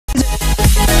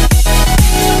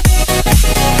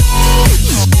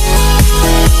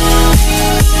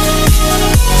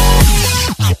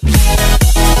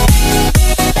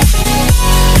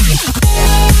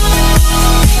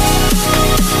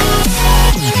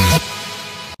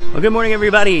Well, good morning,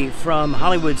 everybody, from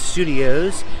Hollywood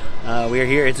Studios. We are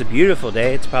here. It's a beautiful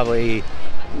day. It's probably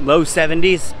low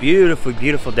 70s. Beautiful,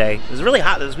 beautiful day. It was really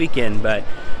hot this weekend, but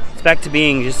it's back to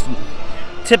being just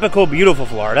typical beautiful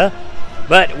Florida.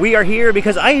 But we are here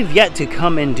because I have yet to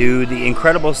come and do the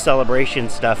incredible celebration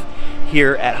stuff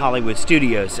here at Hollywood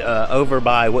Studios, over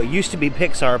by what used to be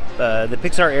Pixar, the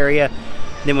Pixar area.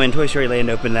 Then when Toy Story Land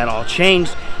opened, that all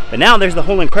changed. But now there's the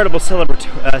whole incredible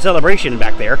celebration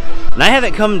back there, and I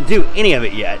haven't come to do any of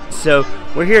it yet. So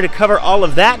we're here to cover all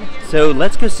of that. So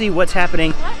let's go see what's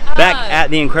happening back at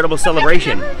the incredible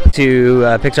celebration. To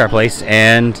Pixar Place,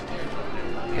 and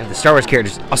we have the Star Wars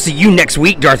characters. I'll see you next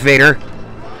week, Darth Vader.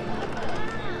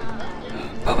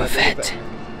 Boba Fett.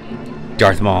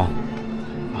 Darth Maul.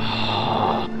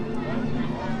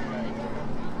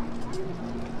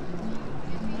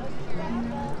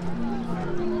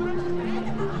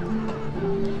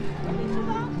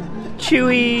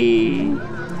 Chewie!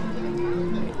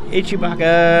 Hey,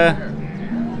 Chewbacca!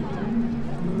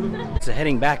 So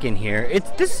heading back in here,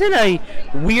 this is in a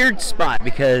weird spot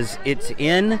because it's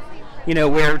in, you know,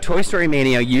 where Toy Story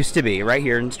Mania used to be, right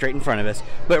here and straight in front of us.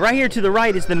 But right here to the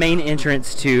right is the main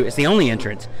entrance to, it's the only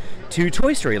entrance to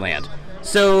Toy Story Land.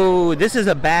 So this is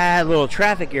a bad little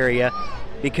traffic area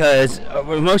because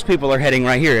most people are heading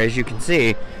right here, as you can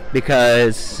see,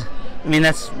 because I mean,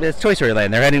 that's Toy Story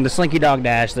Land. They're heading to Slinky Dog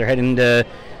Dash. They're heading to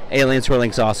Alien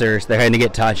Swirling Saucers. They're heading to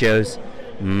get tachos.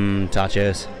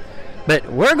 Tachos. But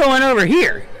we're going over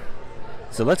here.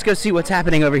 So let's go see what's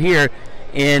happening over here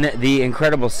in the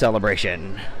incredible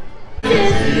celebration. Good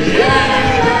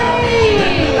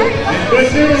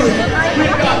news!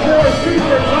 We've got more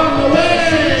supers on the way!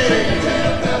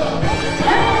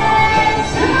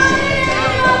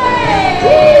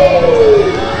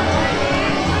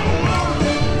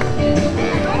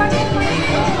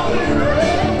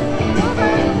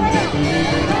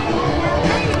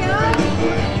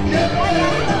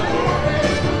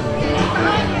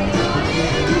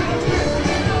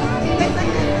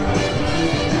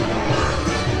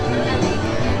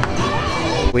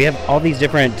 We have all these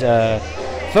different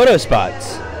photo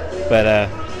spots, but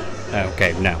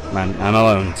okay, no, I'm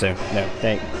alone, so no,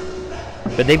 thanks.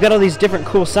 But they've got all these different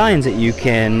cool signs that you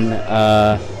can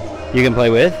play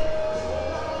with.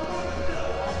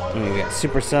 And we got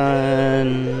Super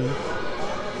Son,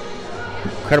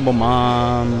 Incredible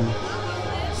Mom,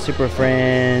 Super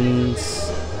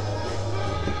Friends.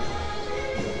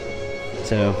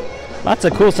 So lots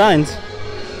of cool signs.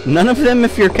 None of them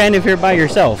if you're kind of here by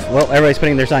yourself. Well, everybody's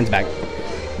putting their signs back.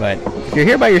 But if you're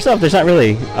here by yourself, there's not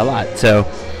really a lot. So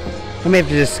we may have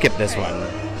to just skip this one.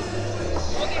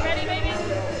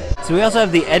 So we also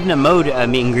have the Edna Mode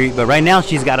meet and greet, but right now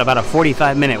she's got about a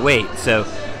 45-minute wait. So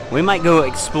we might go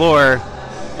explore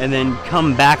and then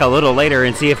come back a little later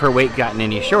and see if her wait gotten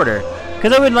any shorter.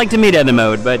 Because I would like to meet Edna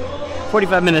Mode, but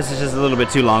 45 minutes is just a little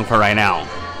bit too long for right now.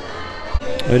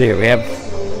 Oh dear, we have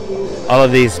all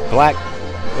of these black...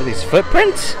 Are these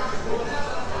footprints?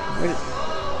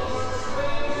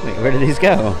 Where did these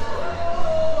go?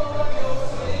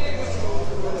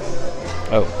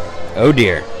 Oh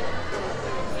dear.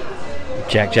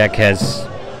 Jack has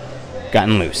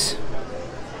gotten loose.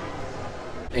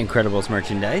 Incredibles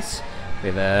merchandise. We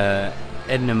have a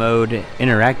Edna Mode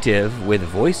interactive with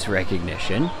voice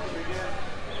recognition.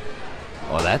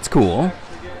 Well, that's cool.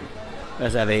 We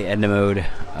also have a Edna Mode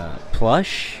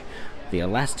plush. The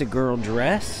Elastigirl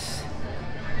dress.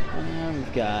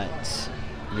 We've got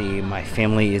the My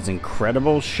Family is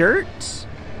Incredible shirt.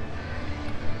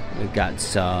 We've got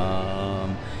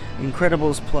some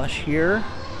Incredibles plush here.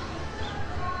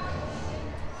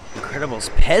 Incredibles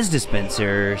Pez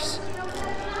dispensers.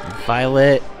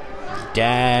 Violet,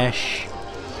 Dash.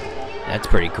 That's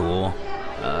pretty cool.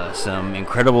 Some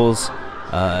Incredibles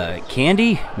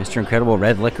candy. Mr. Incredible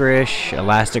Red Licorice.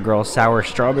 Elastigirl Sour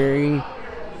Strawberry.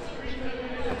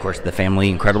 Of course, the Family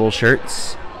Incredible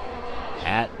shirts,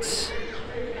 hats,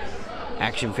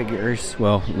 action figures,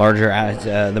 well, larger as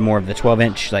the more of the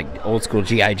 12-inch, like old school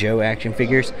G.I. Joe action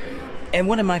figures. And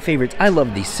one of my favorites, I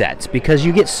love these sets because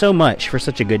you get so much for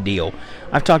such a good deal.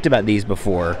 I've talked about these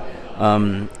before.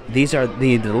 These are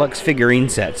the deluxe figurine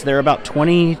sets. They're about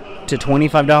 $20 to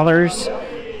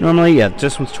 $25 normally. Yeah,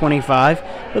 this one's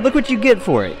 $25. But look what you get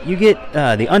for it. You get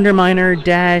the Underminer,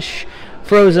 Dash,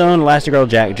 Frozone, Elastigirl,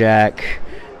 Jack,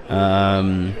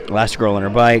 Elastigirl on her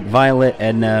bike, Violet,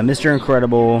 Edna, Mr.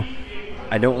 Incredible.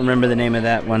 I don't remember the name of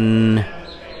that one,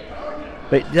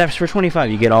 but that's for $25.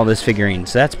 You get all this figurine,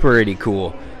 so that's pretty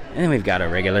cool. And then we've got a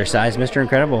regular size Mr.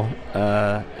 Incredible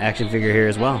action figure here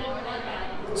as well.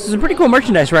 This is some pretty cool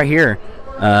merchandise right here.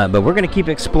 But we're going to keep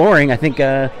exploring. I think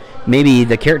maybe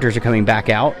the characters are coming back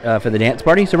out for the dance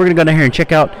party. So we're gonna go down here and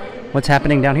check out what's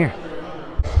happening down here.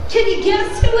 Can you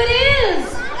guess who it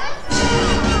is?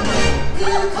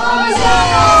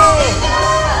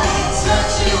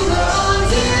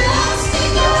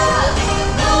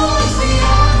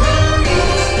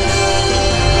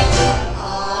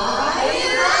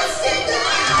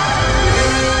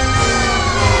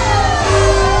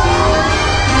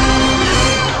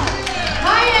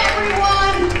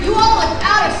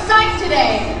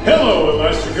 Hello,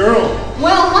 Elastigirl.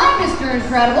 Well, hi, Mr.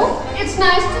 Incredible. It's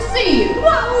nice to see you.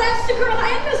 Well, Elastigirl,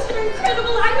 I am Mr.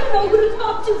 Incredible. I don't know who to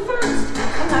talk to first.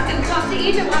 I'm not going to talk to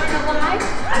either one, I know why.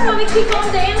 I want to keep on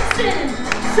dancing.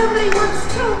 Somebody once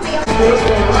told me. And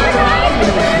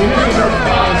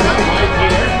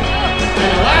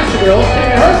Elastigirl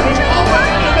can't hurt me.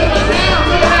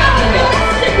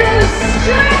 Elastigirl is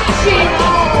stretching.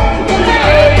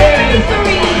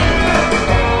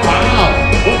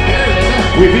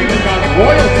 We've even got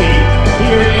royalty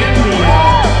here in the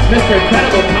Mr.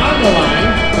 Incredible Condo line.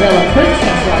 We have a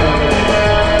princess right over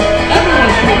there.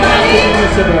 Everyone's coming out to the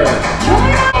suburb.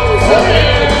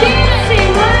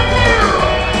 Dancing right now.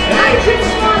 I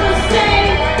just want to say,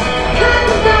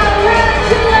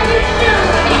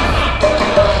 congratulations.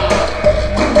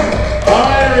 All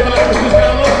right, everybody, we've just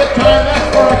got a little bit of time left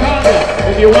for our contest.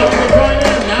 If you want to join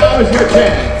in, now is your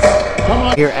chance. Come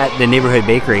on. Here at the neighborhood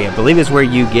bakery, I believe is where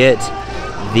you get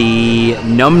the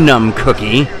Num Num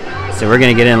cookie. So we're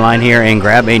gonna get in line here and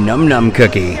grab a Num Num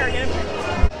cookie.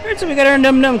 Alright, so we got our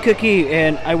Num Num cookie,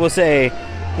 and I will say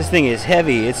this thing is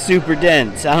heavy. It's super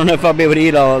dense. I don't know if I'll be able to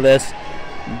eat all of this,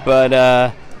 but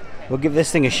we'll give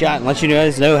this thing a shot and let you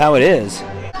guys know how it is.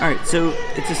 Alright, so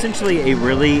it's essentially a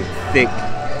really thick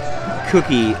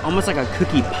cookie, almost like a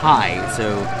cookie pie.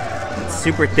 So it's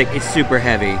super thick, it's super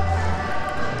heavy.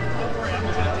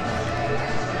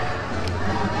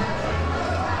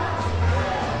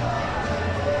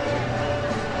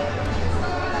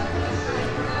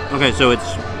 Okay, so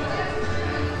it's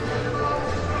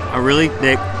a really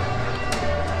thick,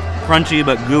 crunchy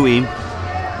but gooey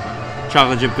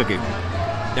chocolate chip cookie.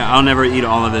 Yeah, I'll never eat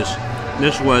all of this.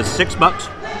 This was $6.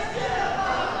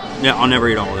 Yeah, I'll never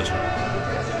eat all of this.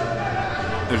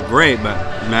 It's great, but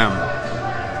man,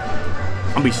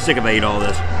 I'll be sick if I eat all of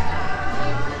this.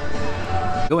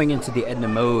 Going into the Edna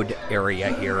Mode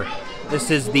area here, this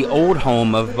is the old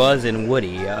home of Buzz and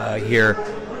Woody here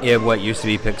in what used to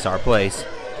be Pixar Place.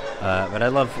 But I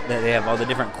love that they have all the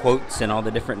different quotes and all the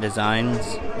different designs.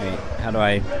 Wait, how do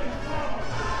I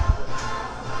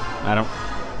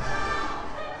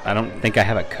don't think I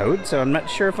have a code, so I'm not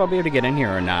sure if I'll be able to get in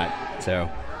here or not. So,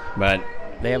 but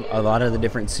they have a lot of the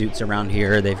different suits around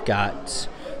here. They've got,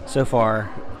 so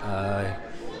far,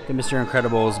 Mr.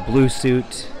 Incredible's blue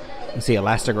suit. You see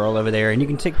Elastigirl over there, and you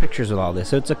can take pictures with all this.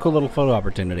 So it's a cool little photo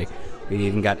opportunity. We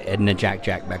even got Edna Jack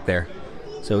back there.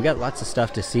 So we got lots of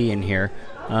stuff to see in here.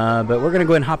 But we're going to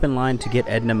go ahead and hop in line to get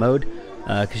Edna Mode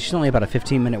because she's only about a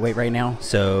 15-minute wait right now.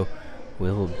 So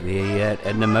we'll be at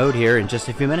Edna Mode here in just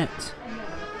a few minutes.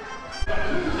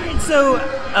 Alright,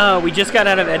 so we just got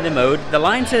out of Edna Mode. The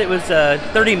line said it was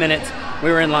 30 minutes.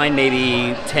 We were in line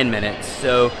maybe 10 minutes.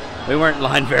 So we weren't in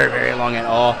line very, very long at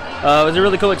all. It was a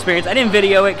really cool experience. I didn't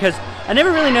video it because I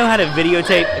never really know how to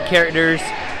videotape characters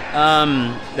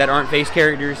that aren't face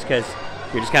characters because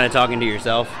you're just kind of talking to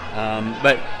yourself.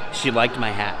 But she liked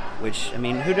my hat, which, I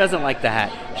mean, who doesn't like the hat?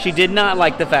 She did not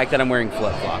like the fact that I'm wearing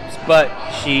flip-flops, but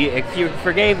she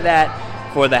forgave that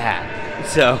for the hat.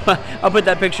 So I'll put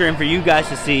that picture in for you guys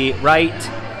to see right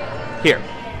here.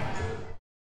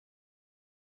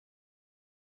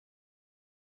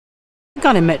 I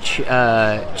haven't met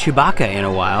Chewbacca in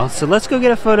a while, so let's go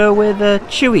get a photo with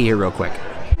Chewie here real quick.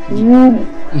 Do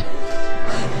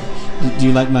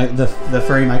you like the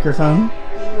furry microphone?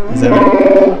 Is that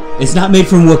right? It's not made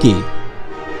from Wookiee.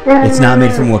 It's not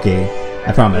made from Wookiee.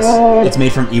 I promise. It's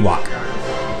made from Ewok.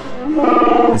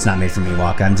 It's not made from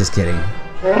Ewok. I'm just kidding.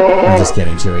 I'm just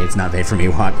kidding, Chewie. It's not made from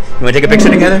Ewok. You want to take a picture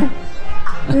together?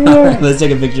 Alright, let's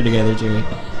take a picture together, Chewie.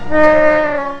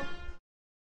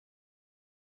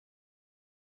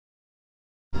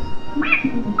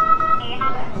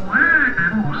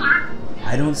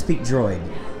 I don't speak droid.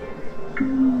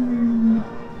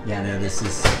 Yeah, no, this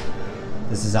is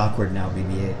awkward now,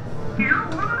 BB-8.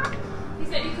 He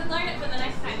said you could learn it for the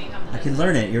next time you come to I could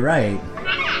learn it, you're right.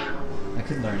 I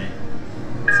could learn it.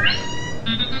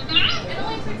 It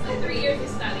only takes like 3 years to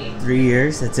study. 3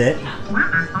 years, that's it?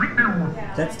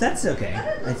 Yeah. That's okay.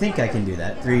 I think I can do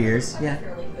that. 3 years, yeah.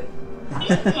 Really good.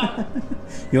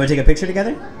 You want to take a picture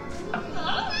together?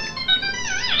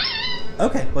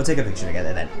 Okay, we'll take a picture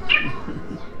together then.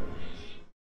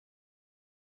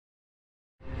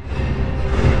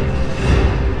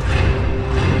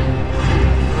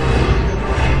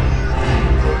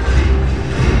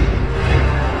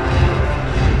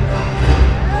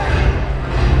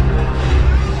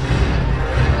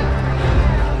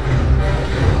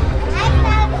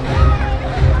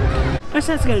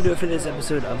 anyways, that's going to do it for this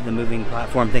episode of the Moving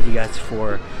Platform. Thank you guys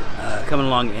for coming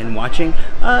along and watching.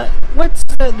 The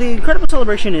Incredible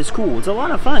Celebration is cool. It's a lot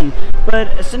of fun, but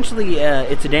essentially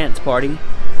it's a dance party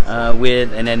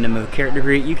with an Edna character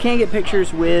greet. You can get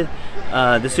pictures with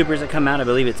the supers that come out. I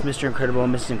believe it's Mr. Incredible,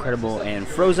 Mrs. Incredible, and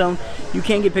Frozone. You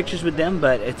can get pictures with them,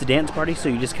 but it's a dance party, so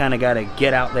you just kind of got to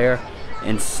get out there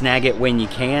and snag it when you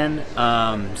can.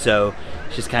 So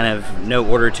it's just kind of no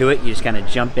order to it. You just kind of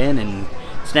jump in and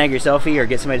snag your selfie or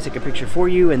get somebody to take a picture for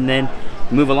you and then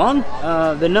move along.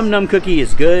 The Num Num cookie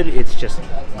is good. It's just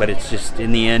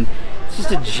in the end, it's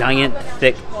just a giant,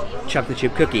 thick chocolate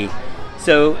chip cookie.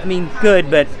 So, I mean, good,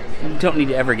 but you don't need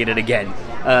to ever get it again.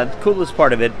 The coolest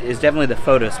part of it is definitely the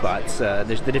photo spots.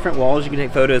 There's the different walls you can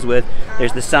take photos with.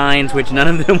 There's the signs, which none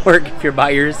of them work if you're by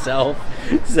yourself.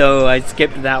 So I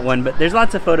skipped that one, but there's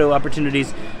lots of photo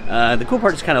opportunities. The cool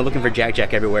part is kind of looking for Jack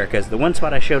Jack everywhere, because the one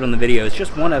spot I showed on the video is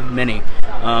just one of many.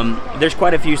 There's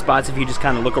quite a few spots if you just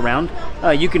kind of look around.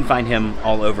 You can find him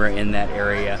all over in that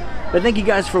area. But thank you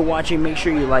guys for watching. Make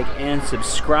sure you like and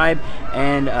subscribe.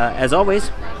 And as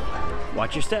always,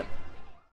 watch your step.